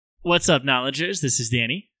What's up, knowledgers? This is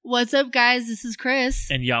Danny. What's up, guys? This is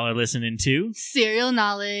Chris. And y'all are listening to Serial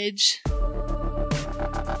Knowledge.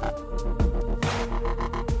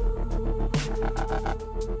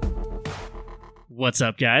 What's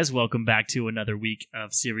up, guys? Welcome back to another week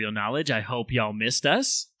of Serial Knowledge. I hope y'all missed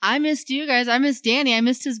us. I missed you guys. I missed Danny. I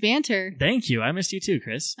missed his banter. Thank you. I missed you too,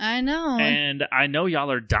 Chris. I know. And I know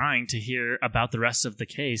y'all are dying to hear about the rest of the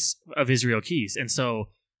case of Israel Keys. And so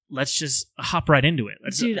let's just hop right into it.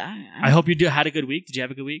 Dude, I hope you had a good week. Did you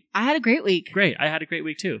have a good week? I had a great week. Great. I had a great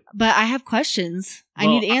week too. But I have questions. Well,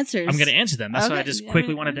 I need answers. I'm going to answer them. That's why I just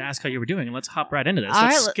quickly wanted to ask how you were doing. And let's hop right into this.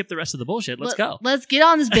 Let's skip the rest of the bullshit. Let's go. Let's get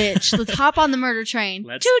on this bitch. Let's hop on the murder train.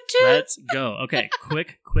 Let's go. Okay,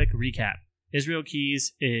 quick recap. Israel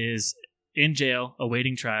Keys is in jail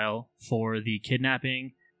awaiting trial for the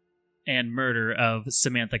kidnapping and murder of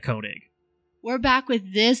Samantha Koenig. We're back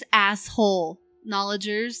with this asshole,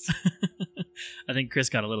 knowledgers. I think Chris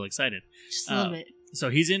got a little excited. Just a little bit. So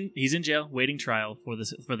he's in jail waiting trial for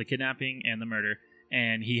the kidnapping and the murder,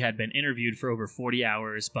 and he had been interviewed for over 40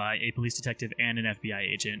 hours by a police detective and an FBI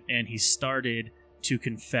agent, and he started to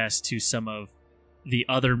confess to some of the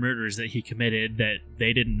other murders that he committed that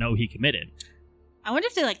they didn't know he committed. I wonder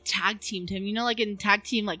if they tag teamed him, like in tag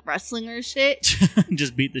team wrestling or shit.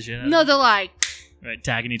 Just beat the shit out of him. No, they're right,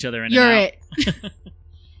 tagging each other in you're and out. it.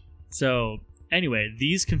 So anyway,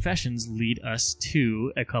 these confessions lead us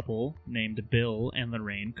to a couple named Bill and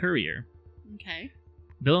Lorraine Currier. Okay.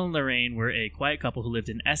 Bill and Lorraine were a quiet couple who lived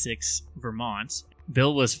in Essex, Vermont.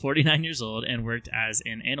 Bill was 49 years old and worked as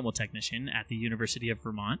an animal technician at the University of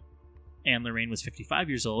Vermont. And Lorraine was 55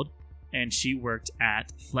 years old, and she worked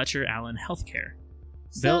at Fletcher Allen Healthcare.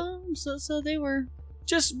 So they were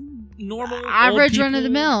just normal, average run of the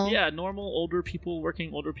mill. Yeah, normal older people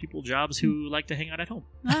working older people jobs who like to hang out at home.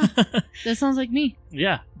 That sounds like me.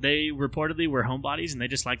 Yeah, they reportedly were homebodies, and they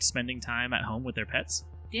just liked spending time at home with their pets.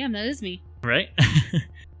 Damn, that is me. Right?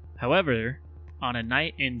 However, on a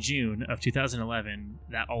night in June of 2011,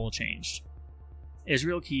 that all changed.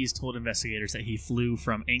 Israel Keys told investigators that he flew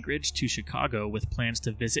from Anchorage to Chicago with plans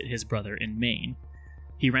to visit his brother in Maine.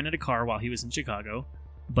 He rented a car while he was in Chicago,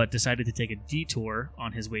 but decided to take a detour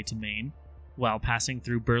on his way to Maine. While passing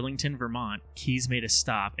through Burlington, Vermont, Keys made a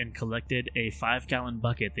stop and collected a 5-gallon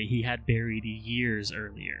bucket that he had buried years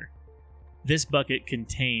earlier. This bucket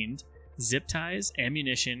contained zip ties,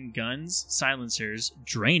 ammunition, guns, silencers,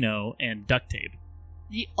 Drano, and duct tape.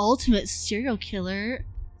 The ultimate serial killer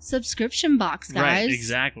subscription box, guys. Right,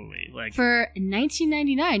 exactly. For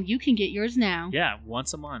 $19.99, you can get yours now. Yeah,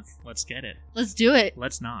 once a month. Let's get it. Let's do it.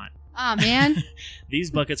 Let's not. Aw, man.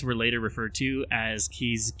 These buckets were later referred to as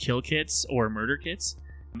Keys kill kits or murder kits.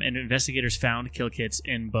 And investigators found kill kits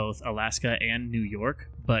in both Alaska and New York,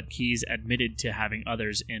 but Keys admitted to having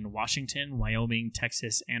others in Washington, Wyoming,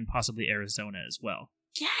 Texas, and possibly Arizona as well.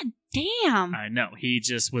 God damn. I know. He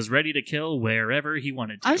just was ready to kill wherever he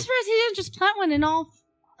wanted to. I'm surprised he didn't just plant one in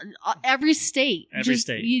every state.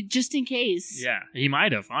 Just in case. Yeah, he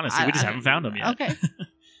might have, honestly. We just haven't found him yet. Okay.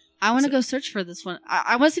 I want to go search for this one.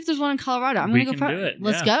 I want to see if there's one in Colorado. I'm going to go for it.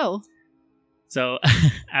 Let's go. So,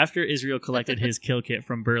 after Israel collected his kill kit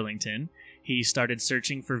from Burlington, he started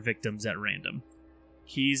searching for victims at random.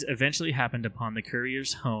 Keys eventually happened upon the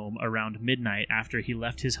Currier's home around midnight after he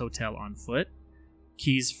left his hotel on foot.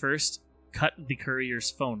 Keys first cut the Currier's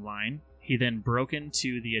phone line. He then broke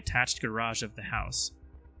into the attached garage of the house.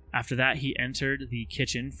 After that, he entered the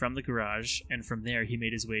kitchen from the garage, and from there he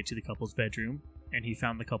made his way to the couple's bedroom, and he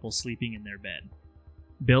found the couple sleeping in their bed.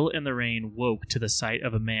 Bill and Lorraine woke to the sight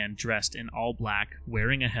of a man dressed in all black,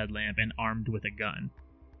 wearing a headlamp, and armed with a gun.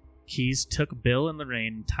 Keys took Bill and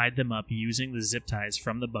Lorraine and tied them up using the zip ties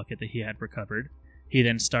from the bucket that he had recovered. He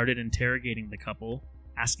then started interrogating the couple,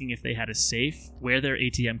 asking if they had a safe, where their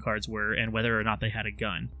ATM cards were, and whether or not they had a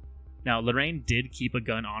gun. Now, Lorraine did keep a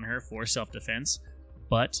gun on her for self-defense,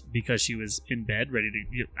 but because she was in bed,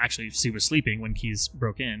 she was sleeping when Keys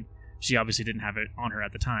broke in, she obviously didn't have it on her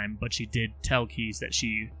at the time, but she did tell Keys that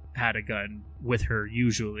she had a gun with her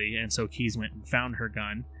usually, and so Keys went and found her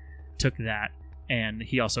gun, took that, and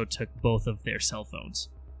he also took both of their cell phones.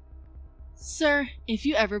 Sir, if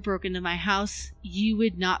you ever broke into my house, you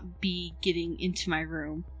would not be getting into my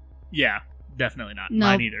room. Yeah, definitely not. No,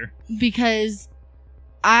 mine either. Because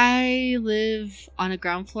I live on a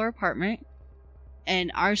ground floor apartment,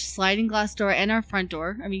 and our sliding glass door and our front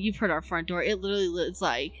door, I mean, you've heard our front door,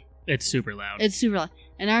 it's super loud. It's super loud.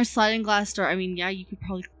 And our sliding glass door, I mean, yeah, you could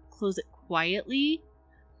probably close it quietly.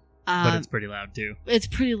 But it's pretty loud, too. It's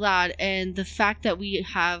pretty loud, and the fact that we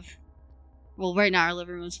have... Well, right now our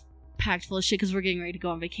living room is packed full of shit because we're getting ready to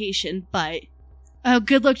go on vacation, but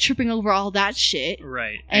good luck tripping over all that shit.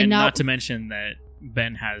 Right. And not to mention that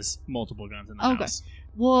Ben has multiple guns in the house.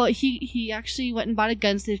 Well, he actually went and bought a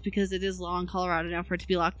gun safe because it is law in Colorado now for it to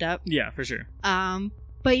be locked up. Yeah, for sure.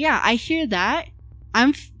 But yeah, I hear that.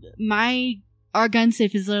 Our gun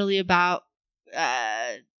safe is literally about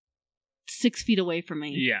 6 feet away from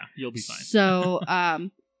me. Yeah, you'll be fine. So,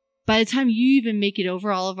 by the time you even make it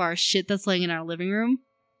over all of our shit that's laying in our living room,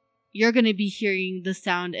 you're going to be hearing the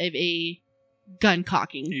sound of a gun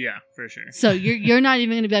cocking. Yeah, for sure. So you're not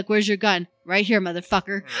even going to be like, "Where's your gun?" Right here,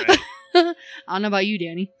 motherfucker. Right. I don't know about you,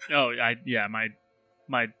 Danny. Oh,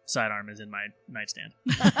 my sidearm is in my nightstand.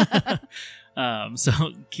 So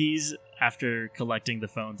Keyes, after collecting the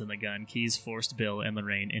phones and the gun, Keyes forced Bill and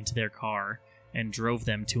Lorraine into their car and drove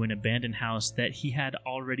them to an abandoned house that he had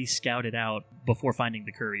already scouted out before finding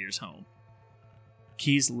the courier's home.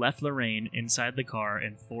 Keyes left Lorraine inside the car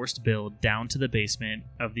and forced Bill down to the basement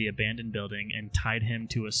of the abandoned building and tied him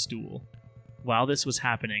to a stool. While this was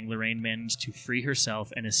happening, Lorraine managed to free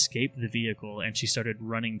herself and escape the vehicle, and she started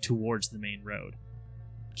running towards the main road.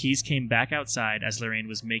 Keyes came back outside as Lorraine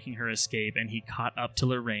was making her escape, and he caught up to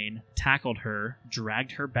Lorraine, tackled her,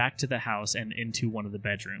 dragged her back to the house and into one of the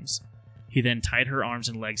bedrooms. He then tied her arms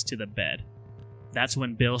and legs to the bed. That's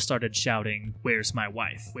when Bill started shouting, "Where's my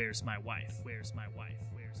wife? Where's my wife? Where's my wife?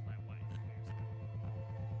 Where's my wife?"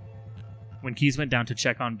 When Keyes went down to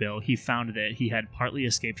check on Bill, he found that he had partly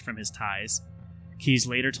escaped from his ties. Keyes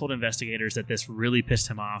later told investigators that this really pissed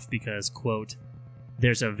him off because, quote,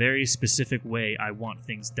 "There's a very specific way I want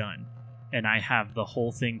things done, and I have the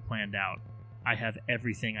whole thing planned out. I have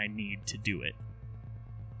everything I need to do it."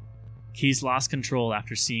 Keyes lost control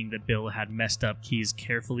after seeing that Bill had messed up Keyes'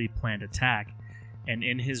 carefully planned attack, and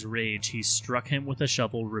in his rage, he struck him with a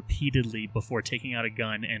shovel repeatedly before taking out a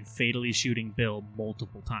gun and fatally shooting Bill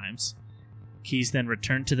multiple times. Keyes then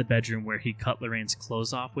returned to the bedroom where he cut Lorraine's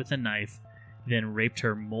clothes off with a knife, then raped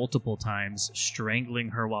her multiple times, strangling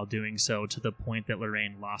her while doing so to the point that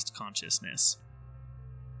Lorraine lost consciousness.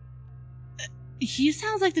 He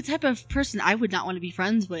sounds like the type of person I would not want to be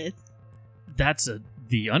friends with. That's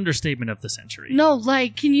the understatement of the century. No,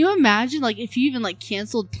 like, can you imagine, like, if you even, like,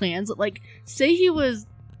 canceled plans? Like, say he was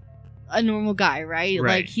a normal guy, right?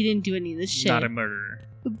 Like, he didn't do any of this shit. Not a murderer.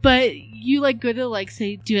 But you, like, go to, like,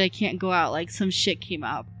 say, dude, I can't go out. Like, some shit came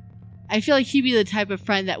up. I feel like he'd be the type of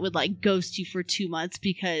friend that would, like, ghost you for 2 months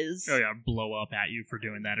because... Oh, yeah, blow up at you for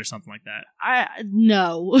doing that or something like that.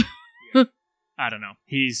 No. Yeah. I don't know.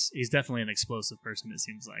 He's definitely an explosive person, it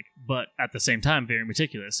seems like. But at the same time, very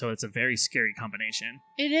meticulous, so it's a very scary combination.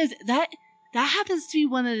 It is. That happens to be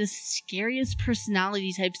one of the scariest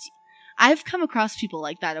personality types. I've come across people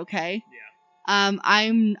like that, okay? Yeah.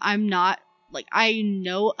 I'm not, like, I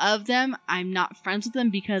know of them. I'm not friends with them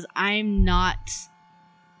because I'm not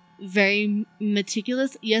very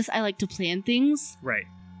meticulous. Yes, I like to plan things. Right.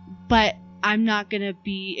 But I'm not going to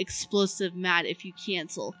be explosive mad if you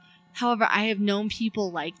cancel. However, I have known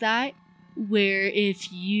people like that, where if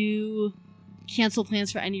you cancel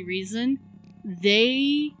plans for any reason,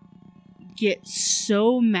 they get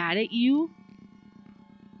so mad at you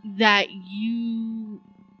that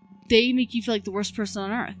they make you feel like the worst person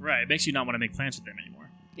on earth. Right, it makes you not want to make plans with them anymore.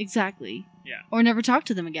 Exactly. Yeah. Or never talk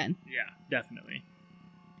to them again. Yeah, definitely.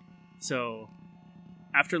 So,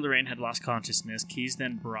 after Lorraine had lost consciousness, Keyes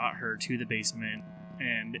then brought her to the basement,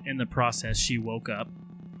 and in the process, she woke up.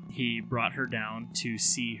 He brought her down to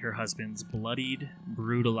see her husband's bloodied,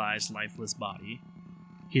 brutalized, lifeless body.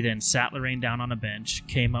 He then sat Lorraine down on a bench,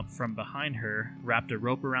 came up from behind her, wrapped a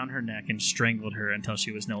rope around her neck, and strangled her until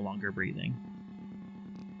she was no longer breathing.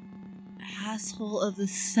 Asshole of the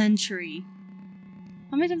century.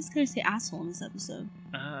 How many times can I say asshole in this episode?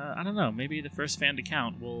 I don't know. Maybe the first fan to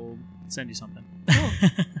count will send you something. Oh.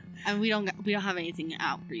 And we don't have anything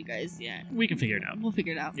out for you guys yet. We can figure it out. We'll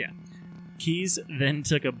figure it out. Yeah. Keyes then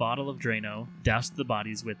took a bottle of Drano, doused the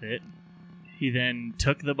bodies with it. He then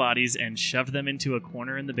took the bodies and shoved them into a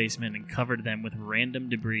corner in the basement and covered them with random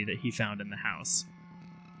debris that he found in the house.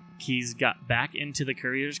 Keyes got back into the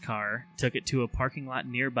courier's car, took it to a parking lot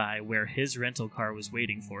nearby where his rental car was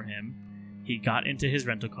waiting for him. He got into his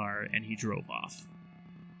rental car and he drove off.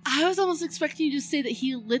 I was almost expecting you to say that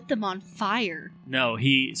he lit them on fire. No,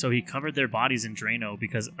 he covered their bodies in Drano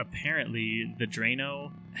because apparently the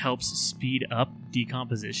Drano helps speed up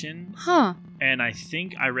decomposition. Huh. And I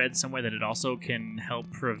think I read somewhere that it also can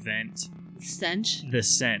help prevent stench. The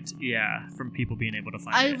scent, yeah, from people being able to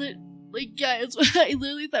find it. I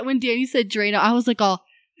literally thought when Danny said Drano, I was like, oh.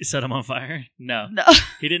 He set them on fire? No.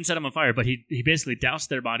 He didn't set them on fire, but he basically doused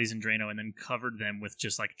their bodies in Drano and then covered them with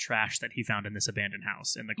just like trash that he found in this abandoned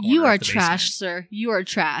house in the corner. You are of the trash, basement. sir. You are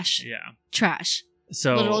trash. Yeah. Trash.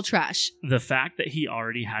 So literal trash. The fact that he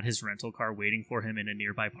already had his rental car waiting for him in a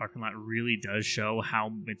nearby parking lot really does show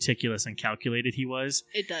how meticulous and calculated he was.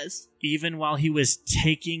 It does. Even while he was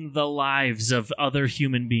taking the lives of other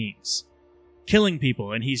human beings, killing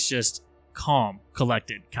people, and he's just calm,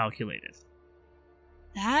 collected, calculated.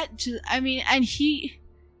 And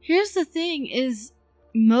here's the thing is,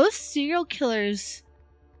 most serial killers,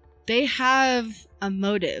 they have a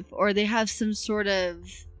motive, or they have some sort of...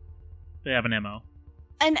 They have an MO.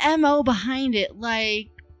 An MO behind it. Like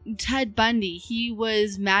Ted Bundy, he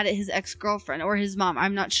was mad at his ex-girlfriend, or his mom,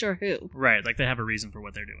 I'm not sure who. Right, like they have a reason for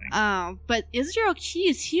what they're doing. But Israel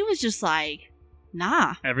Keyes, he was just like,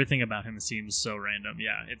 nah. Everything about him seems so random.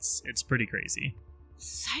 Yeah, it's pretty crazy.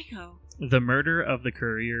 Psycho. The murder of the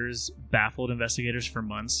couriers baffled investigators for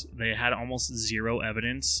months. They had almost zero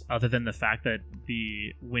evidence other than the fact that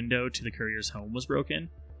the window to the courier's home was broken.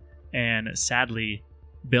 And sadly,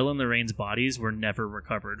 Bill and Lorraine's bodies were never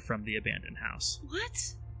recovered from the abandoned house.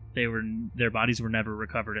 What? Their bodies were never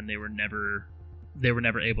recovered, and they were never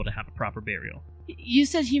able to have a proper burial. You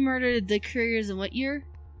said he murdered the couriers in what year?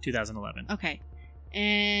 2011. Okay.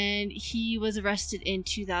 And he was arrested in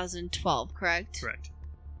 2012, correct? Correct.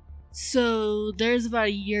 So there's about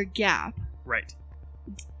a year gap. Right.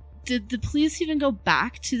 Did the police even go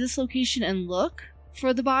back to this location and look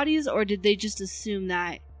for the bodies, or did they just assume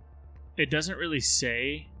that? It doesn't really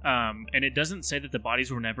say, and it doesn't say that the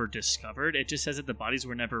bodies were never discovered. It just says that the bodies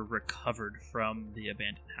were never recovered from the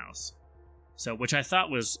abandoned house. So, which I thought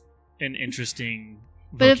was an interesting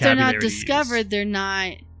But if they're not vocabulary discovered, use. they're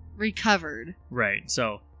not recovered. Right.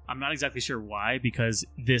 So I'm not exactly sure why, because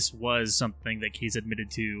this was something that Keyes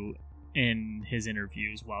admitted to in his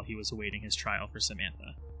interviews while he was awaiting his trial for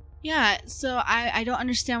Samantha. Yeah, so I don't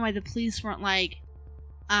understand why the police weren't like,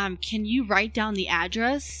 can you write down the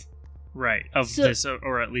address? Right. Of this,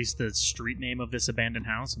 or at least the street name of this abandoned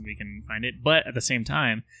house, and we can find it. But at the same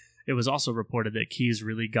time, it was also reported that Keyes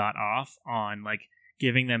really got off on, like,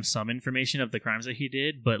 giving them some information of the crimes that he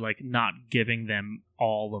did, but, like, not giving them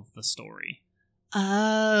all of the story.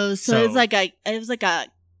 Oh, so it was like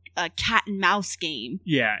a cat and mouse game.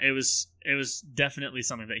 Yeah, it was definitely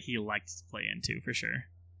something that he liked to play into, for sure.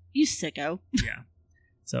 You sicko. Yeah.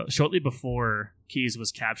 So shortly before Keyes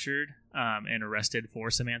was captured and arrested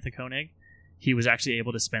for Samantha Koenig, he was actually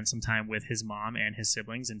able to spend some time with his mom and his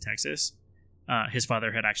siblings in Texas. His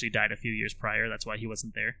father had actually died a few years prior. That's why he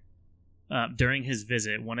wasn't there. During his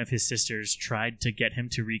visit, one of his sisters tried to get him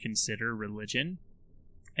to reconsider religion.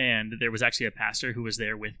 And there was actually a pastor who was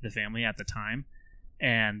there with the family at the time.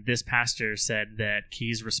 And this pastor said that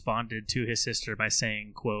Keyes responded to his sister by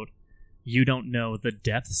saying, quote, "You don't know the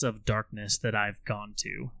depths of darkness that I've gone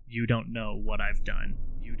to. You don't know what I've done.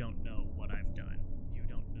 You don't know what I've done. You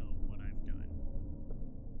don't know what I've done."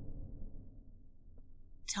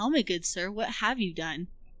 Tell me, good sir, what have you done?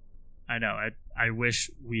 I know. I wish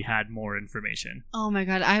we had more information. Oh my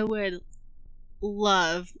god, I would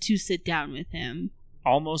love to sit down with him.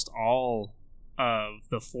 Almost all of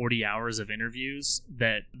the 40 hours of interviews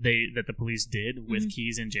that the police did with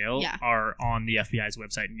Keyes in jail are on the FBI's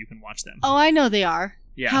website, and you can watch them. Oh, I know they are.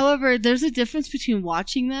 Yeah. However, there's a difference between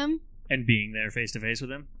watching them and being there face to face with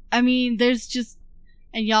him. I mean, there's just...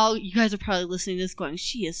 And you guys are probably listening to this going,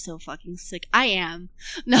 she is so fucking sick. I am.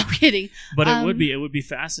 No, I'm kidding. But it would be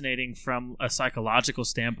fascinating from a psychological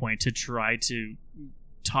standpoint to try to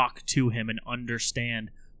talk to him and understand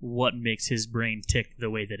what makes his brain tick the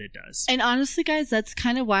way that it does. And honestly, guys, that's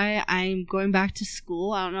kind of why I'm going back to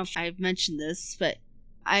school. I don't know if I've mentioned this, but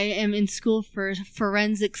I am in school for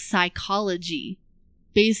forensic psychology.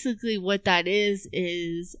 Basically, what that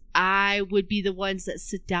is I would be the ones that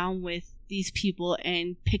sit down with these people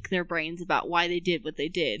and pick their brains about why they did what they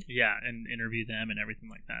did. Yeah, and interview them and everything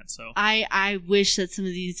like that. So I wish that some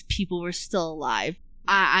of these people were still alive.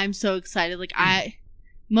 I'm so excited. Like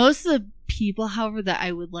most of the people, however, that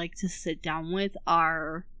I would like to sit down with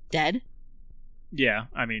are dead. Yeah,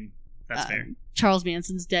 I mean, that's fair. Charles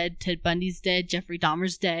Manson's dead. Ted Bundy's dead. Jeffrey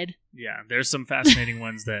Dahmer's dead. Yeah, there's some fascinating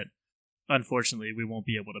ones that, unfortunately, we won't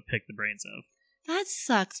be able to pick the brains of. That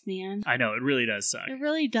sucks, man. I know, it really does suck. It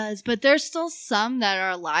really does. But there's still some that are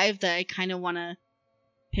alive that I kind of want to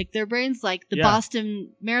pick their brains. Like the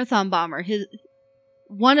Boston Marathon bomber.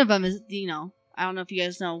 One of them is, I don't know if you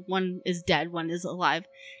guys know, one is dead, one is alive.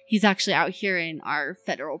 He's actually out here in our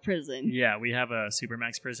federal prison. Yeah, we have a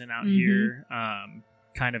Supermax prison out here,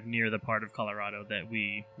 kind of near the part of Colorado that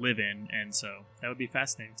we live in, and so that would be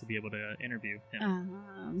fascinating to be able to interview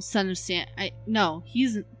him. Son of Sam...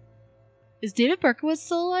 Is David Berkowitz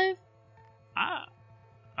still alive?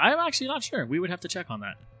 I'm actually not sure. We would have to check on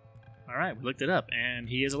that. All right, we looked it up, and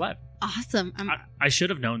he is alive. Awesome. I should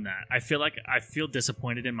have known that. I feel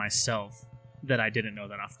disappointed in myself that I didn't know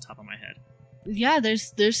that off the top of my head. Yeah,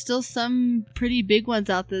 there's still some pretty big ones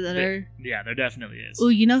out there that are... Yeah, there definitely is. Oh,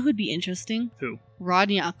 you know who'd be interesting? Who?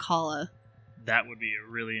 Rodney Alcala. That would be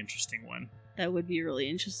a really interesting one. That would be a really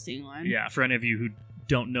interesting one. Yeah, for any of you who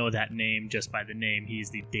don't know that name just by the name,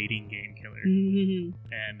 he's the dating game killer. Mm-hmm.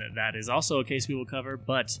 And that is also a case we will cover,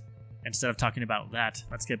 but instead of talking about that,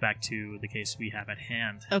 let's get back to the case we have at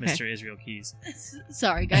hand, okay. Mr. Israel Keys.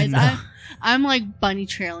 Sorry, guys. I'm like bunny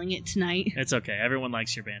trailing it tonight. It's okay. Everyone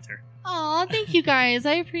likes your banter. Aw, thank you guys.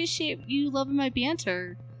 I appreciate you loving my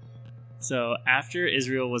banter. So, after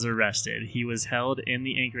Israel was arrested, he was held in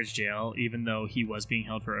the Anchorage jail, even though he was being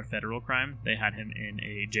held for a federal crime. They had him in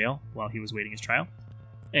a jail while he was waiting his trial.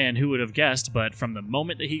 And who would have guessed, but from the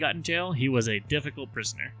moment that he got in jail, he was a difficult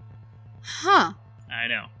prisoner. Huh. I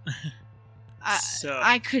know.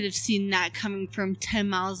 I could have seen that coming from 10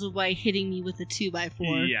 miles away, hitting me with a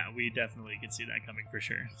 2x4. Yeah, we definitely could see that coming for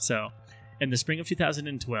sure. So, in the spring of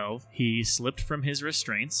 2012, he slipped from his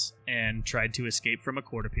restraints and tried to escape from a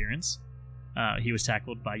court appearance. He was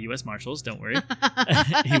tackled by U.S. Marshals, don't worry.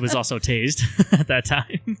 He was also tased at that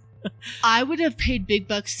time. I would have paid big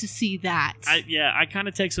bucks to see that. I kind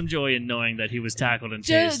of take some joy in knowing that he was tackled and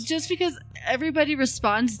tased. Just because everybody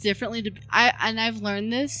responds differently to... I've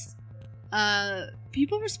learned this.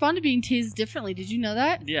 People respond to being tased differently. Did you know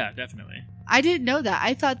that? Yeah, definitely. I didn't know that.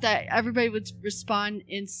 I thought that everybody would respond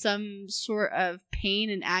in some sort of pain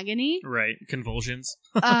and agony. Right. Convulsions.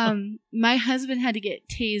 My husband had to get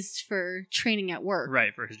tased for training at work.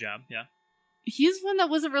 Right, for his job, yeah. He's one that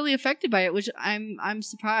wasn't really affected by it, which I'm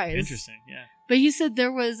surprised. Interesting, yeah. But he said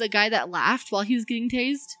there was a guy that laughed while he was getting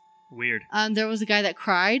tased. Weird. There was a guy that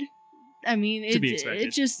cried. I mean, it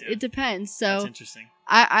depends. So that's interesting.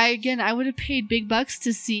 I would have paid big bucks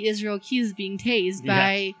to see Israel Keys being tased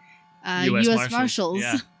by U.S. Marshals.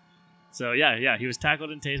 Yeah. So yeah, he was tackled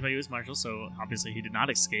and tased by U.S. Marshals. So obviously he did not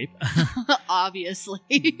escape. Obviously,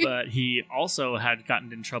 but he also had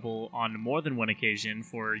gotten in trouble on more than one occasion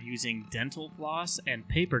for using dental floss and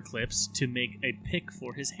paper clips to make a pick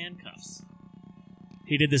for his handcuffs.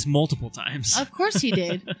 He did this multiple times. Of course he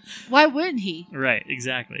did. Why wouldn't he? Right,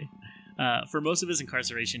 exactly. For most of his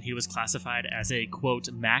incarceration, he was classified as a,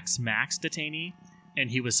 quote, max detainee, and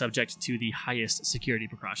he was subject to the highest security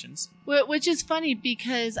precautions. Which is funny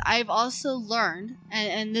because I've also learned,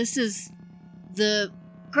 and this is the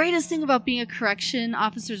greatest thing about being a correction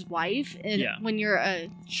officer's wife, and when you're a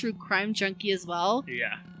true crime junkie as well.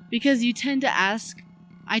 Yeah. Because I tend to ask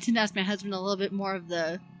my husband a little bit more of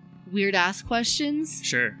the weird ass questions.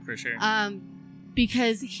 Sure, for sure.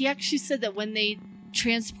 Because he actually said that when they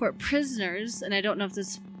transport prisoners, and I don't know if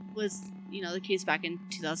this was, the case back in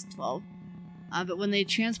 2012, but when they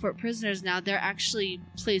transport prisoners now, they're actually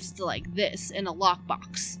placed like this in a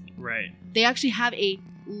lockbox. Right. They actually have a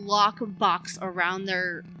lockbox around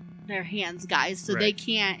their hands, guys, so they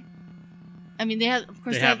can't. I mean, they have, of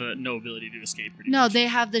course, they have no ability to escape. Pretty no, much. They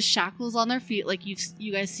have the shackles on their feet, like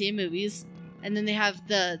you guys see in movies, and then they have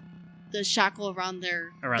the shackle around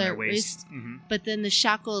their waist. Mm-hmm. But then the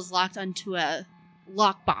shackle is locked onto a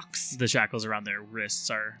lockbox. The shackles around their wrists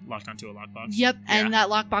are locked onto a lockbox. Yep, and that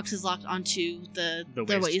lockbox is locked onto their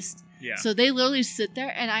waist. Yeah. So they literally sit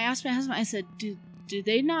there, and I asked my husband, I said, do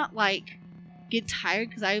they not, like, get tired?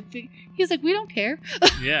 Because he's like, we don't care.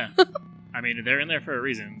 Yeah. I mean, they're in there for a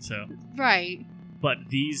reason, so. Right. But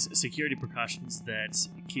these security precautions that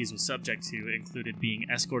Keys was subject to included being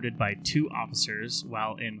escorted by 2 officers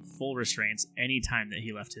while in full restraints any time that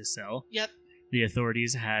he left his cell. Yep. The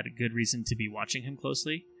authorities had good reason to be watching him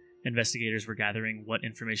closely. Investigators were gathering what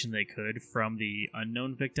information they could from the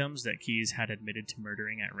unknown victims that Keys had admitted to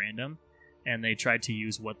murdering at random, and they tried to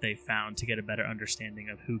use what they found to get a better understanding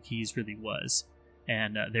of who Keys really was.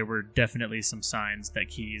 And there were definitely some signs that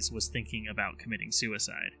Keys was thinking about committing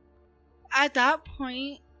suicide. At that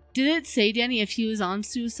point, did it say, Danny, if he was on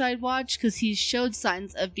suicide watch? Because he showed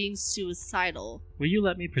signs of being suicidal. Will you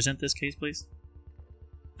let me present this case, please?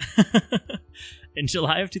 In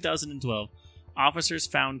July of 2012, officers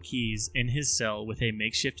found Keys in his cell with a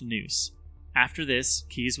makeshift noose. After this,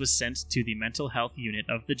 Keys was sent to the mental health unit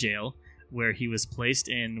of the jail, where he was placed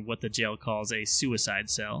in what the jail calls a suicide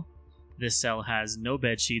cell. This cell has no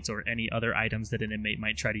bed sheets or any other items that an inmate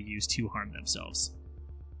might try to use to harm themselves.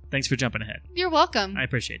 Thanks for jumping ahead. You're welcome. I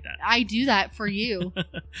appreciate that. I do that for you.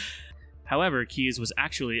 However, Keys was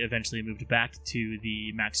actually eventually moved back to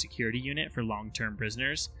the max security unit for long-term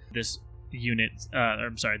prisoners. This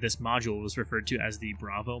module was referred to as the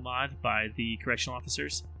Bravo mod by the correctional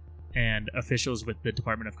officers. and officials with the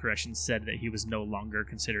Department of Corrections said that he was no longer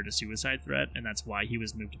considered a suicide threat, and that's why he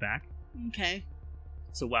was moved back. Okay.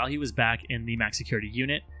 So while he was back in the max security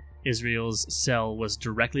unit, Israel's cell was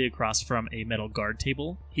directly across from a metal guard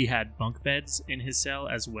table. He had bunk beds in his cell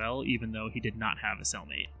as well, even though he did not have a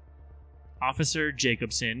cellmate. Officer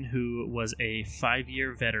Jacobson, who was a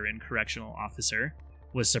 5-year veteran correctional officer,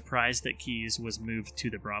 was surprised that Keyes was moved to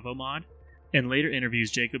the Bravo mod. In later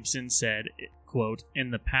interviews, Jacobson said, quote,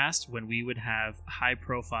 "In the past, when we would have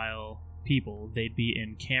high-profile people, they'd be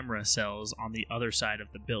in camera cells on the other side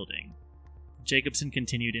of the building." Jacobson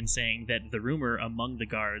continued in saying that the rumor among the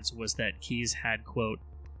guards was that Keyes had, quote,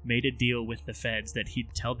 "made a deal with the feds that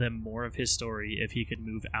he'd tell them more of his story if he could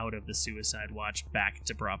move out of the suicide watch back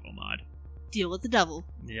to Bravo mod." Deal with the devil.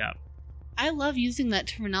 Yeah. I love using that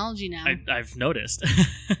terminology now. I've noticed.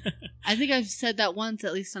 I think I've said that once,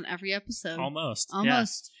 at least on every episode. Almost.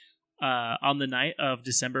 Yeah. On the night of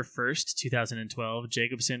December 1st, 2012,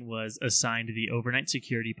 Jacobson was assigned the overnight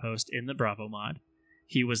security post in the Bravo mod.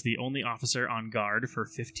 He was the only officer on guard for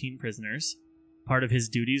 15 prisoners. Part of his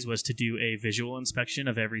duties was to do a visual inspection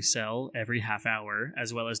of every cell every half hour,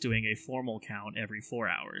 as well as doing a formal count every 4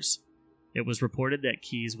 hours. It was reported that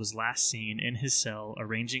Keyes was last seen in his cell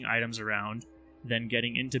arranging items around, then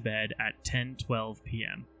getting into bed at 10:12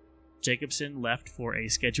 p.m. Jacobson left for a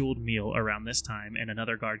scheduled meal around this time, and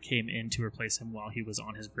another guard came in to replace him while he was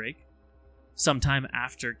on his break. Sometime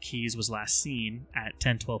after Keyes was last seen, at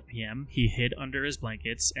 10:12 p.m., he hid under his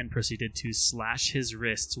blankets and proceeded to slash his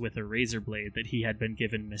wrists with a razor blade that he had been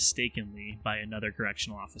given mistakenly by another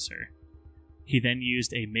correctional officer. He then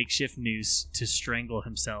used a makeshift noose to strangle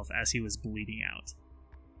himself as he was bleeding out.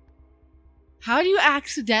 How do you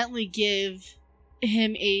accidentally give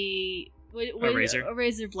him a razor? A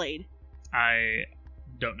razor blade? I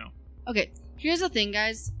don't know. Okay, here's the thing,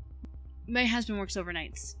 guys. My husband works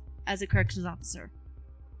overnights as a corrections officer.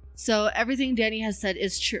 So everything Danny has said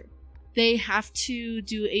is true. They have to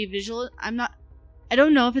do a visual. I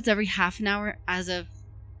don't know if it's every half an hour as of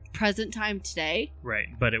present time today. Right,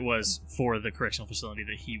 but it was for the correctional facility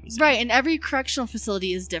that he was in. Right, and every correctional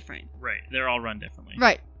facility is different. Right, they're all run differently.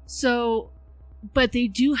 Right. So, but they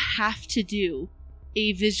do have to do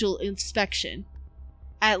a visual inspection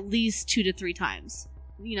at least 2 to 3 times,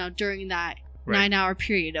 during that 9-hour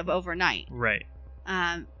period of overnight. Right.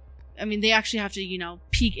 They actually have to,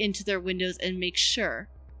 peek into their windows and make sure.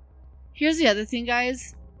 Here's the other thing,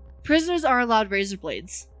 guys. Prisoners are allowed razor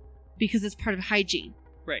blades because it's part of hygiene.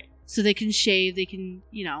 Right. So they can shave, they can,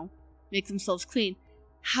 make themselves clean.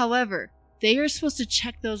 However, they are supposed to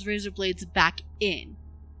check those razor blades back in.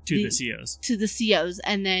 To the COs. To the COs,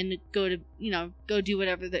 and then go to, go do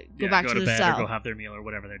whatever, go back to their bed cell. Or go have their meal or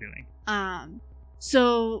whatever they're doing.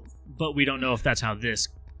 So... But we don't know if that's how this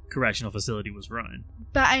correctional facility was run.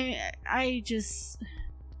 But I just...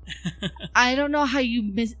 I don't know how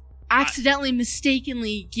you accidentally,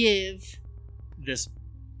 mistakenly give... This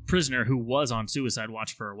prisoner who was on suicide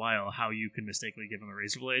watch for a while, how you could mistakenly give him a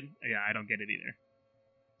razor blade? Yeah, I don't get it either.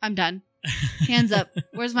 I'm done. Hands up.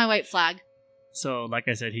 Where's my white flag? So, like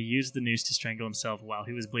I said, he used the noose to strangle himself while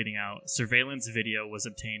he was bleeding out. Surveillance video was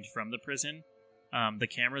obtained from the prison. The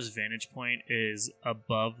camera's vantage point is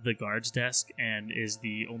above the guard's desk and is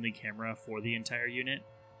the only camera for the entire unit.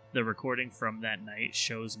 The recording from that night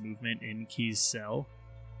shows movement in Keyes' cell,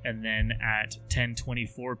 and then at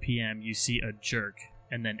 10:24 p.m. you see a jerk,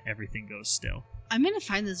 and then everything goes still. I'm gonna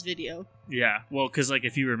find this video. Yeah, well, because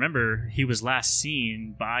if you remember, he was last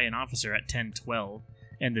seen by an officer at 10:12,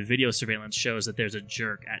 and the video surveillance shows that there's a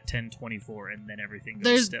jerk at 10:24, and then everything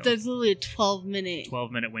goes still. There's literally a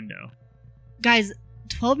 12-minute window. Guys,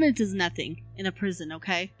 12 minutes is nothing in a prison,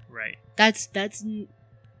 okay? Right. That's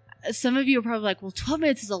some of you are probably like, well, 12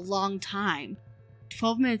 minutes is a long time.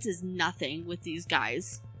 12 minutes is nothing with these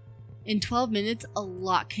guys. In 12 minutes, a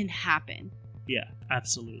lot can happen. Yeah,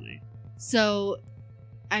 absolutely. So,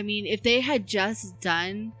 if they had just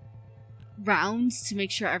done rounds to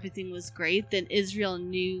make sure everything was great, then Israel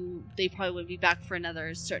knew they probably would be back for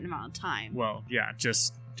another certain amount of time. Well, yeah,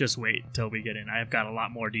 just wait till we get in. I've got a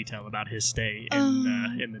lot more detail about his stay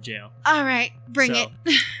in the jail. All right, bring it.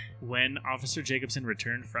 When Officer Jacobson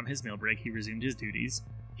returned from his meal break, he resumed his duties.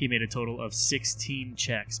 He made a total of 16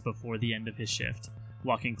 checks before the end of his shift,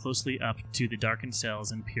 walking closely up to the darkened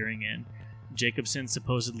cells and peering in. Jacobson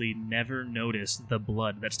supposedly never noticed the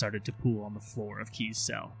blood that started to pool on the floor of Keyes'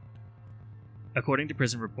 cell. According to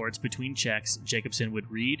prison reports, between checks, Jacobson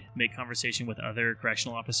would read, make conversation with other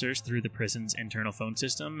correctional officers through the prison's internal phone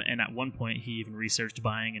system, and at one point he even researched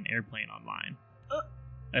buying an airplane online.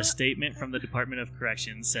 A statement from the Department of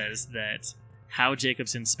Corrections says that How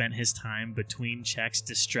Jacobson spent his time between checks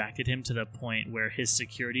distracted him to the point where his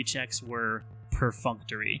security checks were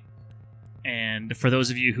perfunctory. And for those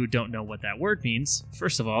of you who don't know what that word means,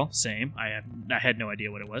 first of all, same. I had no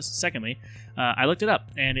idea what it was. Secondly, I looked it up,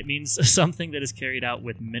 and it means something that is carried out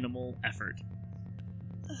with minimal effort.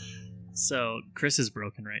 So Chris is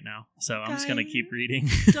broken right now, so I'm just going to keep reading.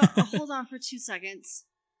 Hold on for 2 seconds.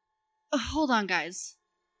 Hold on, guys.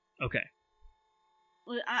 Okay.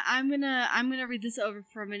 I'm gonna read this over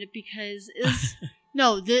for a minute because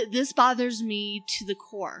this bothers me to the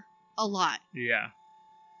core a lot. Yeah.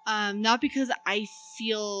 Not because I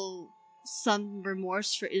feel some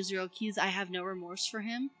remorse for Israel Keys. I have no remorse for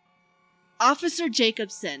him. Officer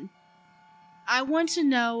Jacobson, I want to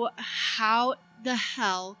know how the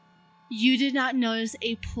hell you did not notice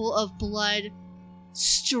a pool of blood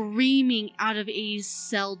streaming out of a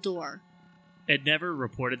cell door. It never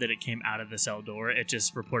reported that it came out of the cell door. It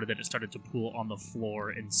just reported that it started to pool on the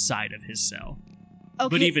floor inside of his cell. Okay.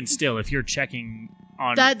 But even still, if you're checking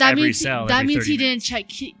on every cell, that means he didn't check.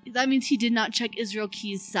 That means he did not check Israel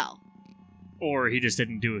Key's cell, or he just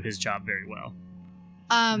didn't do his job very well.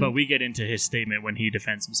 But we get into his statement when he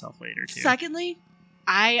defends himself later too. Secondly,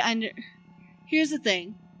 here's the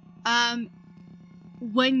thing.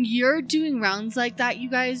 When you're doing rounds like that, you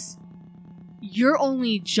guys, your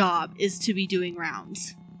only job is to be doing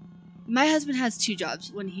rounds. My husband has 2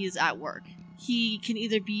 jobs when he's at work. He can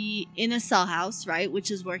either be in a cell house, right,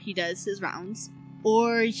 which is where he does his rounds,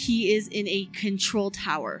 or he is in a control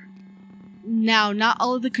tower. Now, not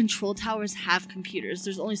all of the control towers have computers.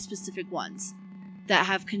 There's only specific ones that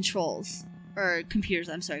have computers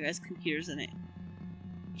in it.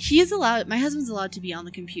 My husband's allowed to be on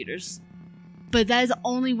the computers, but that is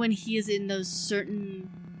only when he is in those certain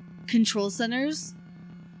control centers,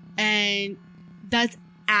 and that's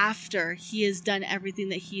after he has done everything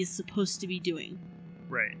that he is supposed to be doing.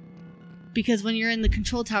 Right. Because when you're in the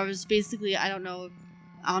control towers, basically, I don't know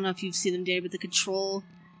if you've seen them, Dave, but the control,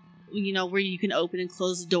 where you can open and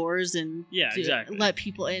close doors and exactly. let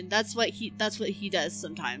people in. That's what he does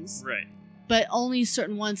sometimes. Right. But only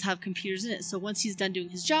certain ones have computers in it. So once he's done doing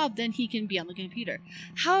his job, then he can be on the computer.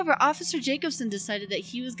 However, Officer Jacobson decided that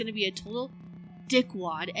he was going to be a total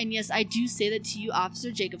dickwad. And yes, I do say that to you,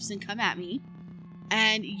 Officer Jacobson, come at me.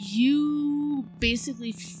 And you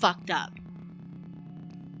basically fucked up.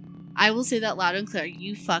 I will say that loud and clear.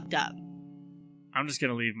 You fucked up. I'm just going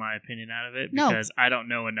to leave my opinion out of it because I don't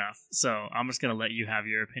know enough. So I'm just going to let you have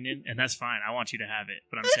your opinion, and that's fine. I want you to have it.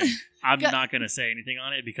 But I'm saying I'm not going to say anything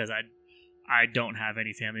on it because I don't have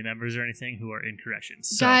any family members or anything who are in corrections.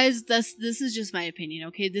 So. Guys, this is just my opinion,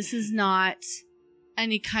 okay? This is not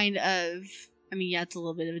any kind of... I mean, yeah, it's a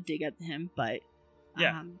little bit of a dig at him, but...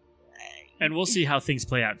 Yeah. And we'll see how things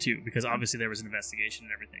play out, too, because obviously there was an investigation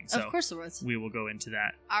and everything. So of course there was. We will go into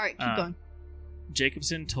that. All right, keep going.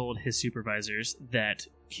 Jacobson told his supervisors that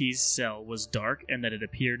Key's cell was dark and that it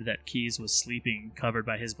appeared that Keys was sleeping covered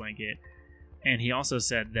by his blanket. And he also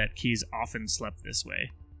said that Keys often slept this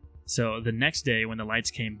way. So the next day, when the lights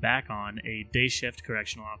came back on, a day shift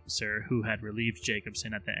correctional officer who had relieved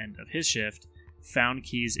Jacobson at the end of his shift found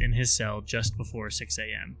Keys in his cell just before 6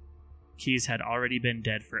 a.m. Keys had already been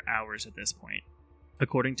dead for hours at this point.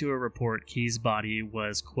 According to a report, Keys' body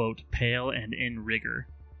was, quote, pale and in rigor.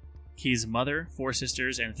 Keys' mother, 4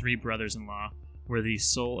 sisters, and 3 brothers-in-law were the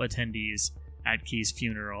sole attendees at Keys'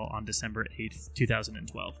 funeral on December 8th,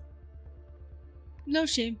 2012. No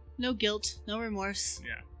shame, no guilt, no remorse.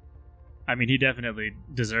 Yeah. I mean, he definitely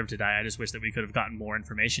deserved to die. I just wish that we could have gotten more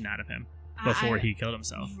information out of him before he killed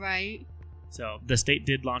himself. Right. So the state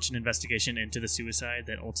did launch an investigation into the suicide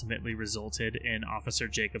that ultimately resulted in Officer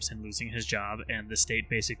Jacobson losing his job and the state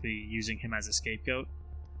basically using him as a scapegoat.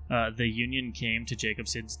 The union came to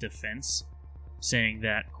Jacobson's defense, saying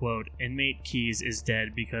that, quote, inmate Keys is dead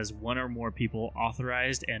because one or more people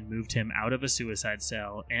authorized and moved him out of a suicide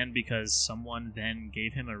cell and because someone then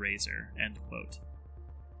gave him a razor, end quote.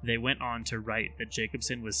 They went on to write that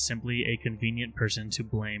Jacobson was simply a convenient person to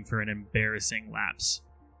blame for an embarrassing lapse.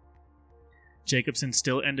 Jacobson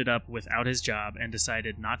still ended up without his job and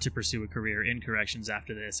decided not to pursue a career in corrections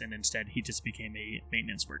after this, and instead he just became a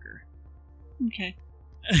maintenance worker. Okay.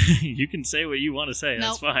 You can say what you want to say,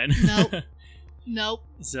 nope. That's fine. Nope.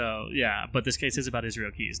 So, yeah, but this case is about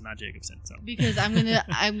Israel Keys, not Jacobson. So. Because I'm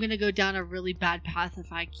gonna go down a really bad path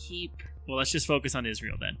if I keep... Well, let's just focus on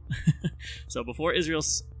Israel then. So before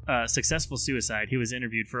Israel's successful suicide, he was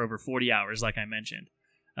interviewed for over 40 hours, like I mentioned.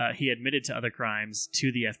 He admitted to other crimes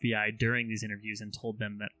to the FBI during these interviews and told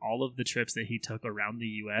them that all of the trips that he took around the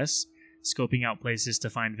U.S., scoping out places to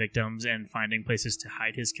find victims and finding places to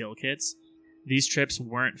hide his kill kits, These trips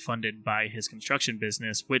weren't funded by his construction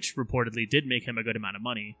business, which reportedly did make him a good amount of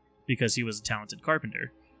money because he was a talented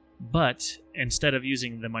carpenter. But instead of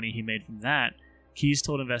using the money he made from that, Keyes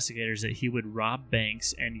told investigators that he would rob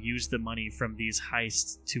banks and use the money from these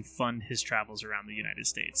heists to fund his travels around the United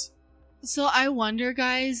States. So I wonder,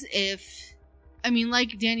 guys, if... I mean,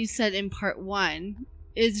 like Danny said in part 1,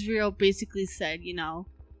 Israel basically said,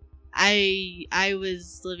 I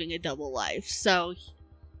was living a double life. So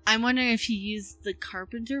I'm wondering if he used the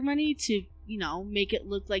carpenter money to, make it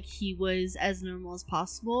look like he was as normal as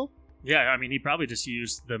possible. Yeah, I mean, he probably just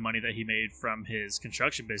used the money that he made from his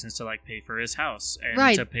construction business to, pay for his house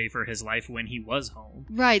and to pay for his life when he was home.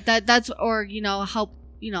 Right, that's, or, help,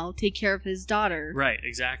 take care of his daughter. Right,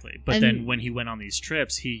 exactly. But then when he went on these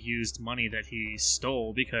trips, he used money that he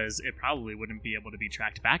stole because it probably wouldn't be able to be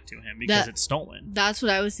tracked back to him because it's stolen. That's what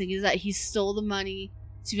I was thinking, is that he stole the money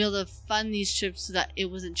to be able to fund these trips so that it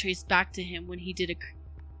wasn't traced back to him when he did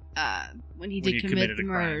commit the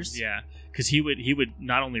murders. Yeah, because he would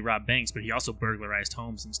not only rob banks, but he also burglarized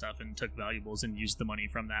homes and stuff and took valuables and used the money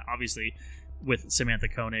from that. Obviously, with Samantha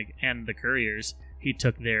Koenig and the couriers, he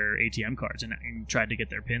took their ATM cards and tried to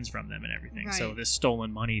get their pins from them and everything. Right. So this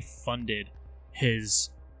stolen money funded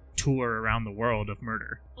his tour around the world of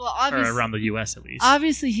murder. Well, or around the U.S. at least.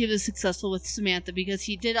 Obviously, he was successful with Samantha because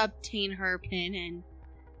he did obtain her pin and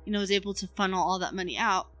was able to funnel all that money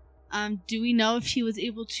out. Do we know if he was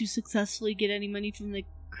able to successfully get any money from the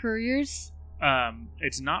couriers?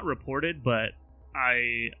 It's not reported, but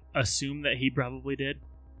I assume that he probably did.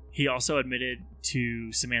 He also admitted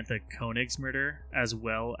to Samantha Koenig's murder as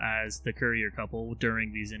well as the courier couple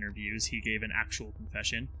during these interviews. He gave an actual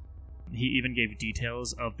confession. He even gave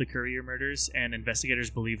details of the courier murders, and investigators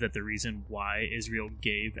believe that the reason why Israel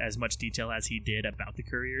gave as much detail as he did about the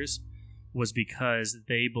couriers was because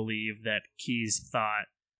they believe that Keyes thought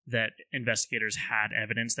that investigators had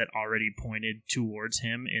evidence that already pointed towards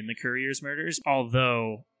him in the couriers' murders.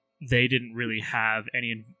 Although they didn't really have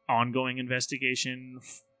any ongoing investigation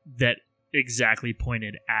that exactly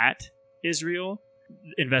pointed at Israel,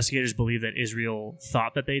 investigators believe that Israel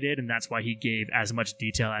thought that they did, and that's why he gave as much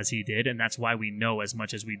detail as he did, and that's why we know as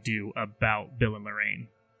much as we do about Bill and Lorraine.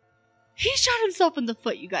 He shot himself in the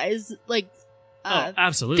foot, you guys.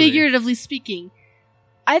 Absolutely. Figuratively speaking.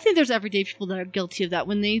 I think there's everyday people that are guilty of that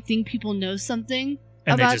when they think people know something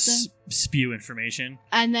and about they just spew information.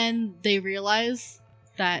 And then they realize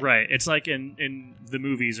that... Right. It's like in the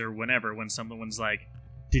movies or whenever when someone's like,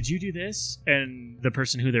 did you do this? And the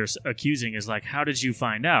person who they're accusing is like, how did you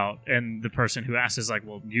find out? And the person who asked is like,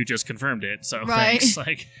 well, you just confirmed it. So thanks.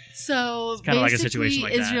 So it's kind of like a situation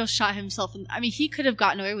like Israel shot himself. He could have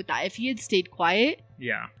gotten away with that. If he had stayed quiet,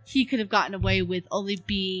 he could have gotten away with only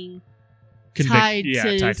being... tied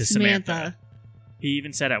to Samantha. He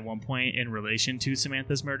even said at one point in relation to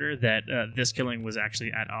Samantha's murder that this killing was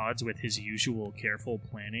actually at odds with his usual careful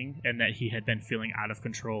planning and that he had been feeling out of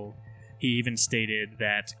control. He even stated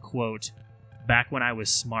that, quote, back when I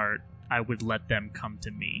was smart, I would let them come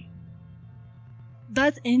to me.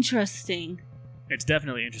 That's interesting. It's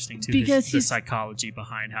definitely interesting, too, because the psychology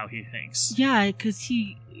behind how he thinks. Yeah, because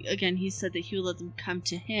he said that he would let them come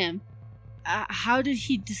to him. How did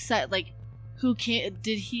he decide,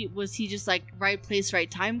 was he just like, right place,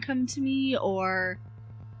 right time, come to me, or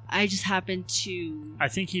I just happened to... I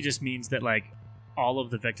think he just means that, all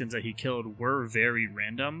of the victims that he killed were very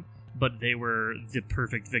random, but they were the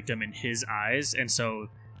perfect victim in his eyes, and so...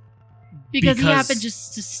 Because he happened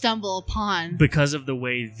just to stumble upon... Because of the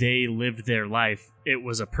way they lived their life, it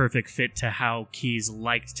was a perfect fit to how Keyes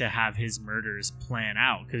liked to have his murders plan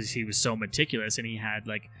out, because he was so meticulous, and he had,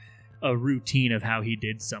 a routine of how he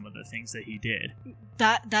did some of the things that he did.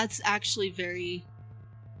 That's actually very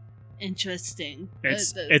interesting.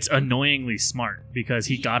 It's annoyingly smart because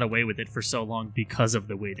he got away with it for so long because of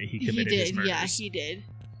the way that he committed his murders. Yeah, he did.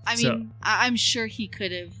 I'm sure he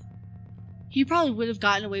could have. He probably would have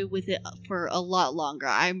gotten away with it for a lot longer.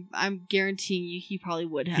 I'm guaranteeing you he probably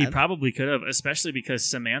would have. He probably could have, especially because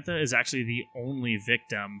Samantha is actually the only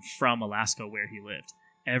victim from Alaska where he lived.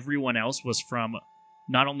 Everyone else was from...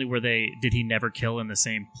 Not only did he never kill in the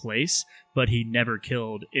same place, but he never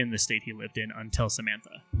killed in the state he lived in until Samantha.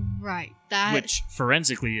 Right. Which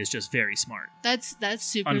forensically is just very smart. That's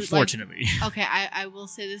super... Unfortunately. Okay, I will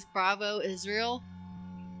say this. Bravo, Israel.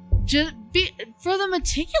 For the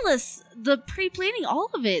meticulous, the pre-planning, all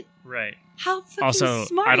of it. Right. How fucking smart he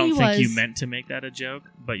was. Also, I don't think you meant to make that a joke,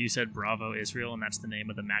 but you said Bravo, Israel, and that's the name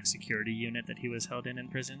of the max security unit that he was held in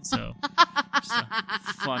prison, so just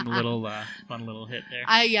a fun little hit there.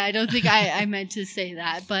 I don't think I meant to say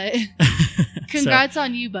that, but congrats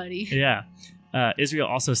on you, buddy. Yeah. Israel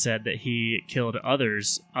also said that he killed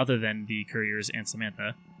others other than the couriers and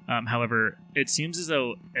Samantha. However, it seems as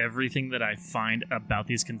though everything that I find about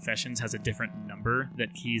these confessions has a different number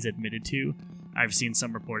that Keyes admitted to. I've seen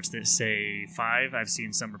some reports that say 5. I've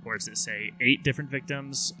seen some reports that say 8 different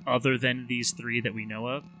victims other than these 3 that we know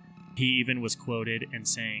of. He even was quoted in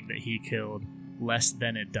saying that he killed less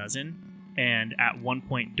than a dozen. And at one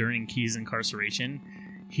point during Keyes' incarceration,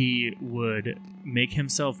 he would make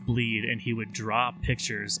himself bleed and he would draw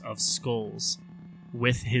pictures of skulls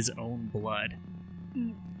with his own blood.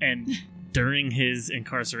 And during his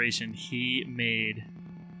incarceration, he made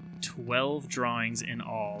 12 drawings in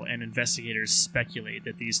all, and investigators speculate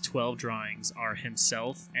that these 12 drawings are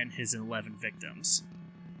himself and his 11 victims.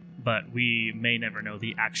 But we may never know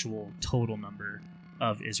the actual total number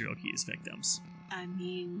of Israel Keyes' victims. I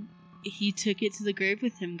mean, he took it to the grave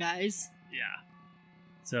with him, guys. Yeah.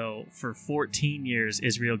 So, for 14 years,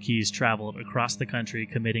 Israel Keyes traveled across the country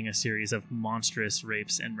committing a series of monstrous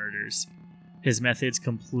rapes and murders. His methods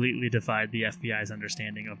completely defied the FBI's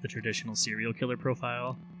understanding of the traditional serial killer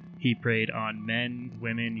profile. He preyed on men,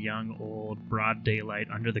 women, young, old, broad daylight,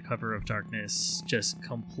 under the cover of darkness, just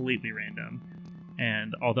completely random.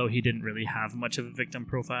 And although he didn't really have much of a victim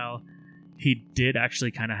profile, he did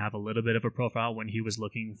actually kind of have a little bit of a profile when he was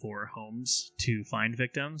looking for homes to find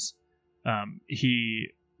victims. He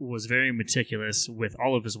was very meticulous with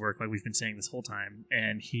all of his work, like we've been saying this whole time,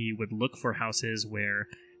 and he would look for houses where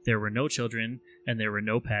there were no children and there were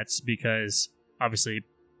no pets, because obviously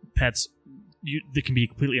pets, they can be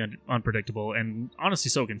completely unpredictable, and honestly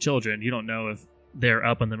so can children. You don't know if they're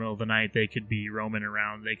up in the middle of the night. They could be roaming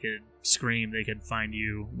around, they could scream, they could find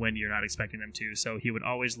you when you're not expecting them to. So he would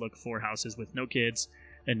always look for houses with no kids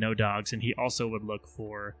and no dogs, and he also would look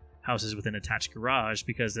for houses with an attached garage,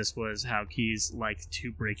 because this was how Keyes liked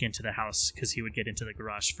to break into the house, because he would get into the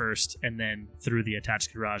garage first and then through the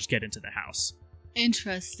attached garage get into the house.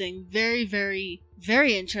 Interesting. Very, very,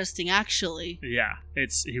 very interesting, actually. Yeah,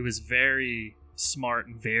 he was very smart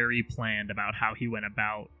and very planned about how he went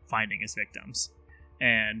about finding his victims.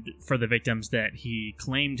 And for the victims that he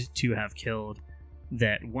claimed to have killed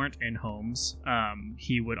that weren't in homes,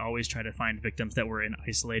 he would always try to find victims that were in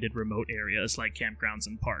isolated, remote areas like campgrounds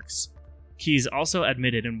and parks. Keyes also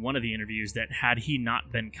admitted in one of the interviews that had he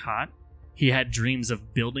not been caught, he had dreams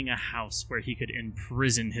of building a house where he could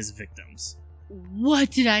imprison his victims.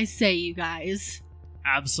 What did I say, you guys?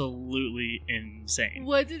 Absolutely insane.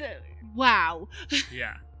 Wow.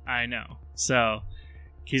 Yeah, I know. So,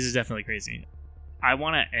 Keyes is definitely crazy. I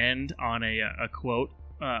want to end on a quote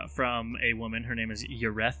from a woman. Her name is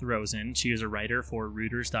Yareth Rosen. She is a writer for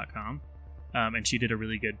Reuters.com, and she did a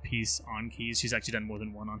really good piece on Keyes. She's actually done more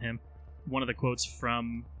than one on him. One of the quotes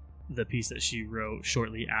from the piece that she wrote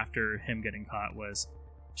shortly after him getting caught was,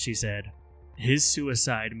 she said, "His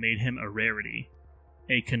suicide made him a rarity,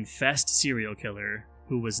 a confessed serial killer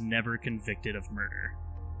who was never convicted of murder."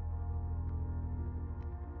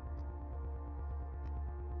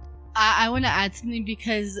 I want to add something,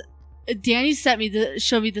 because Danny showed me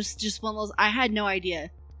this just one little. I had no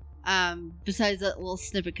idea. Besides that little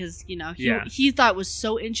snippet, because he thought it was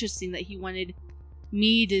so interesting that he wanted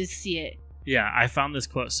me to see it. Yeah, I found this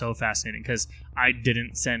quote so fascinating because I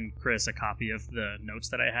didn't send Chris a copy of the notes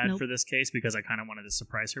that I had for this case, because I kind of wanted to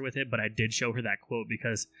surprise her with it, but I did show her that quote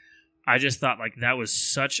because I just thought like that was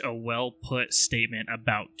such a well put statement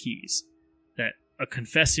about Keyes, that a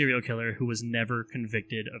confessed serial killer who was never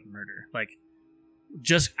convicted of murder. Like,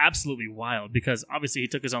 just absolutely wild, because obviously he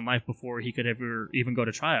took his own life before he could ever even go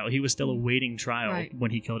to trial. He was still awaiting trial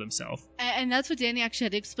when he killed himself. And that's what Danny actually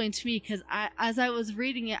had to explain to me, because as I was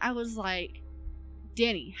reading it, I was like,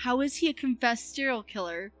 Danny, how is he a confessed serial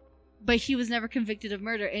killer, but he was never convicted of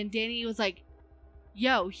murder? And Danny was like,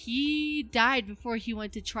 yo, he died before he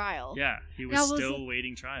went to trial. Yeah, he was still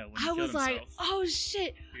awaiting trial when he killed himself. I was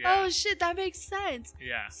like, oh shit, that makes sense.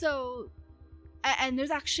 Yeah. So, and there's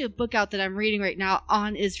actually a book out that I'm reading right now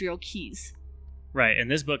on Israel Keyes. Right, and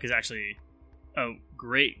this book is actually a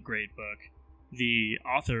great, great book. The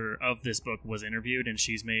author of this book was interviewed, and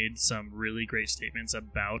she's made some really great statements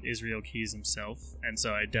about Israel Keyes himself, and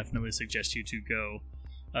so I definitely suggest you to go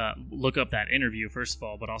look up that interview, first of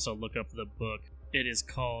all, but also look up the book. It is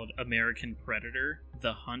called American Predator,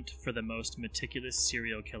 The Hunt for the Most Meticulous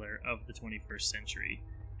Serial Killer of the 21st Century,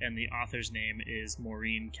 and the author's name is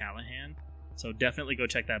Maureen Callahan. So definitely go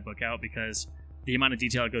check that book out, because the amount of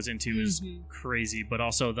detail it goes into is crazy, but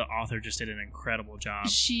also the author just did an incredible job.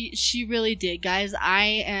 She really did, guys.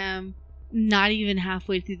 I am not even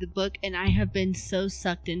halfway through the book, and I have been so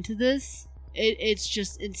sucked into this. It's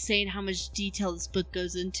just insane how much detail this book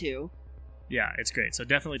goes into. Yeah, it's great. So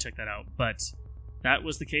definitely check that out. But that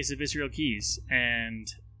was the case of Israel Keys. And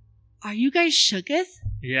are you guys shooketh?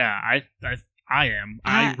 yeah, I am.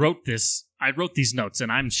 I wrote these notes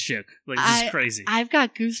and I'm shook. Like, this is crazy. I've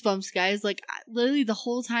got goosebumps, guys. Like, literally the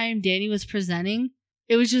whole time Danny was presenting,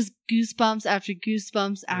 it was just goosebumps after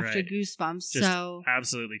goosebumps after goosebumps. Just so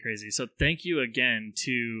absolutely crazy. So thank you again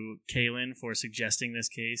to Kaylin for suggesting this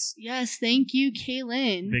case. Yes, thank you,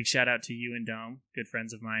 Kaylin. Big shout out to you and Dome, good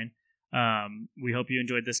friends of mine. We hope you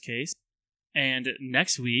enjoyed this case. And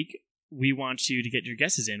next week, we want you to get your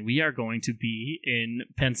guesses in. We are going to be in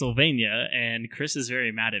Pennsylvania, and Chris is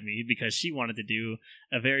very mad at me because she wanted to do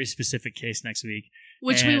a very specific case next week.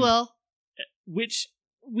 Which we will. Which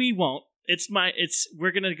we won't.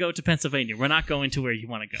 We're going to go to Pennsylvania. We're not going to where you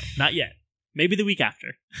want to go. Not yet. Maybe the week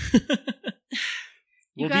after.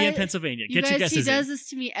 We'll be in Pennsylvania. Get your guesses in. He does this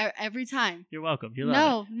to me every time. You're welcome. You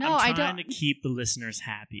love it. No, I don't. I'm trying to keep the listeners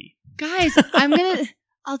happy. Guys,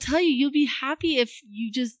 I'll tell you, you'll be happy if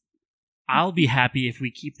you just... I'll be happy if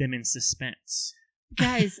we keep them in suspense.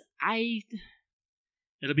 Guys,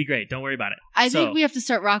 It'll be great. Don't worry about it. I think we have to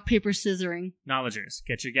start rock, paper, scissoring. Knowledgers,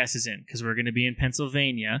 get your guesses in because we're going to be in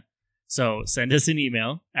Pennsylvania. So send us an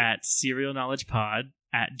email at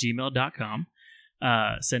serialknowledgepod@gmail.com.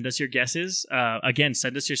 Send us your guesses. Again,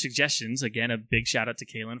 send us your suggestions. Again, a big shout out to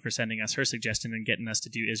Kaylin for sending us her suggestion and getting us to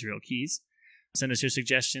do Israel Keys. Send us your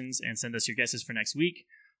suggestions and send us your guesses for next week.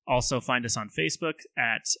 Also, find us on Facebook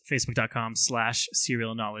at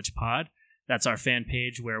facebook.com/serialknowledgepod. That's our fan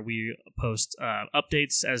page where we post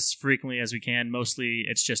updates as frequently as we can. Mostly,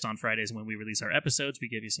 it's just on Fridays when we release our episodes. We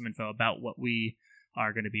give you some info about what we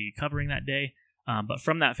are going to be covering that day. But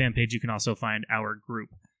from that fan page, you can also find our group.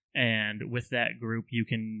 And with that group, you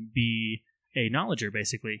can be a knowledger,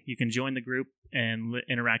 basically. You can join the group and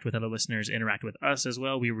interact with other listeners, interact with us as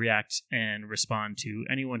well. We react and respond to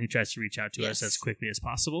anyone who tries to reach out to us as quickly as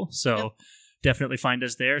possible. So definitely find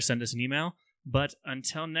us there. Send us an email. But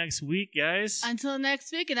until next week, guys. Until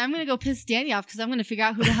next week. And I'm going to go piss Danny off because I'm going to figure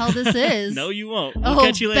out who the hell this is. No, you won't. We'll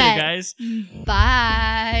catch you later, guys.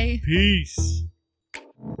 Bye. Peace.